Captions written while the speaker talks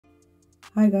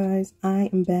Hi guys, I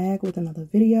am back with another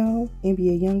video.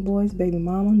 NBA Youngboy's baby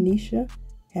mama, Nisha,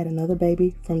 had another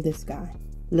baby from this guy.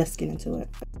 Let's get into it.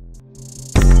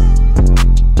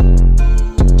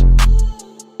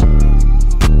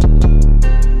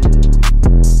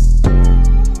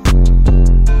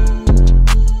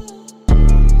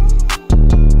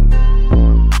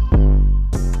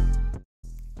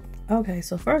 Okay,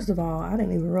 so first of all, I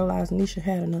didn't even realize Nisha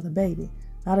had another baby.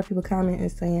 A lot of people commenting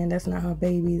saying that's not her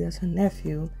baby, that's her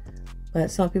nephew.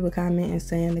 But some people commenting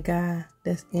saying the guy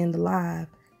that's in the live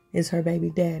is her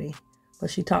baby daddy. But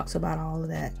she talks about all of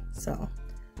that. So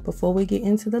before we get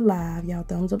into the live, y'all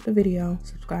thumbs up the video,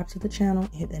 subscribe to the channel,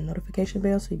 and hit that notification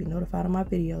bell so you be notified of my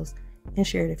videos, and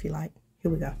share it if you like. Here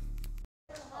we go.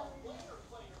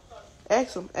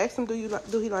 Ask him, do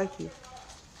he like you?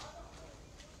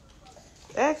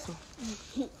 Ask him.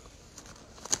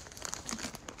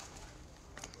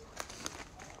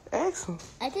 Ask him.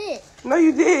 I did. No,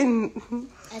 you didn't.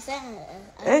 I said.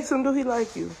 Ask him, do he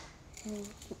like you?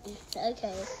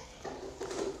 Okay.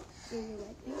 Do you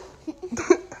like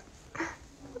me?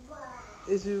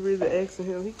 Is you really asking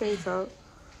him? He can't talk.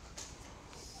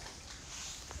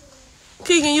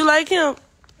 Keegan, you like him?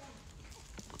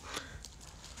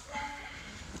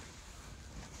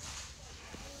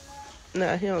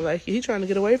 Nah, he don't like you. He trying to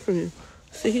get away from you.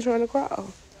 See, he trying to crawl.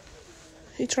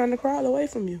 He trying to crawl away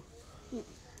from you.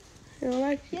 He don't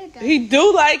like you. He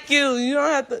do like you. You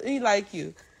don't have to. He like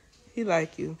you. He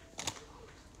like you.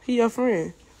 He your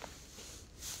friend.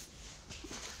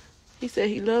 He said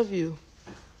he love you.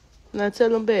 Now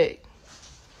tell him back.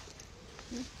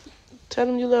 Tell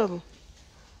him you love him.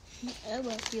 I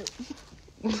love you.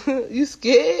 You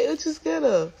scared? What you scared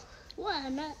of? What?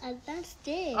 I'm not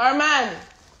scared. Armani.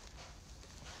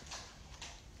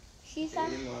 She's on.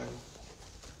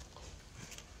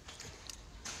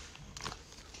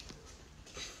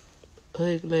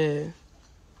 Ugly.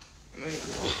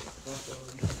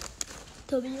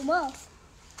 Toby your mouth.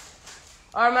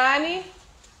 Armani?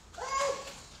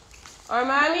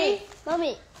 Armani?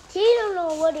 Mommy, he don't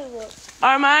know what it was.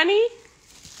 Armani?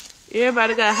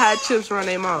 Everybody got hot chips around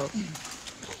their mouth.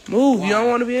 Move, you don't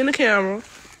want to be in the camera.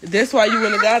 That's why you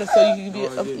went and got it, so you can be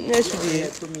up. Yes, you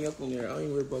did. Put me up in there. I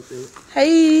ain't worried about that.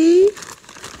 Hey.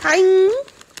 Hi.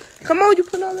 Come on, you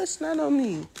put all that snot on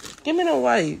me. Give me the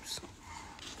wipes.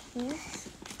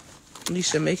 You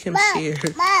should make him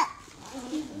scared.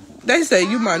 They say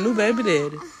you my new baby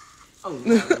daddy. Oh,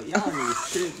 y'all need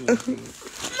shit.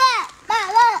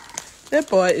 That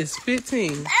boy is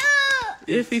 15.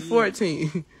 If he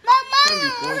 14.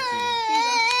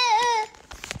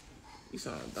 You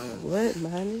sound dumb. What,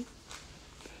 mommy?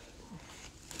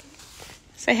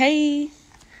 Say hey.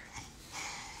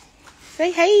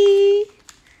 Say hey.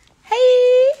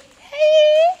 Hey.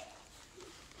 Hey.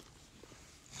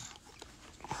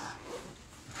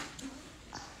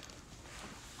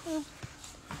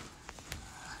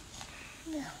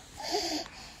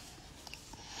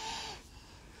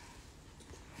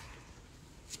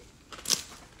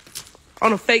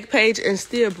 On a fake page and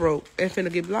still broke and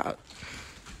finna get blocked.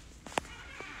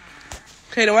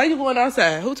 Okay, then why you going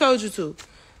outside? Who told you to?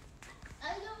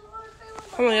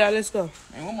 Come on, y'all, let's go.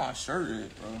 Man, where my shirt is,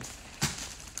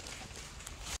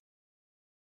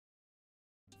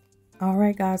 bro?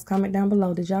 Alright guys, comment down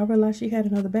below. Did y'all realize she had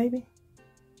another baby?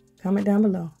 Comment down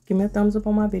below. Give me a thumbs up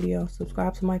on my video.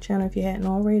 Subscribe to my channel if you hadn't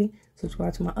already.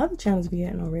 Subscribe to my other channels if you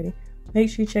hadn't already. Make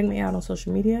sure you check me out on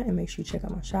social media and make sure you check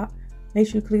out my shop. Make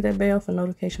sure you click that bell for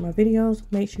notification of my videos.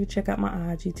 Make sure you check out my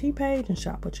IGT page and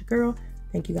shop with your girl.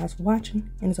 Thank you guys for watching,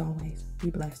 and as always, be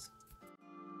blessed.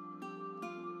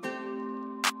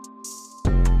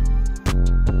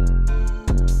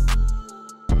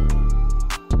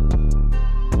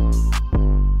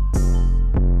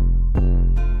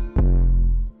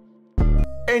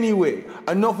 Anyway,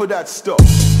 enough of that stuff.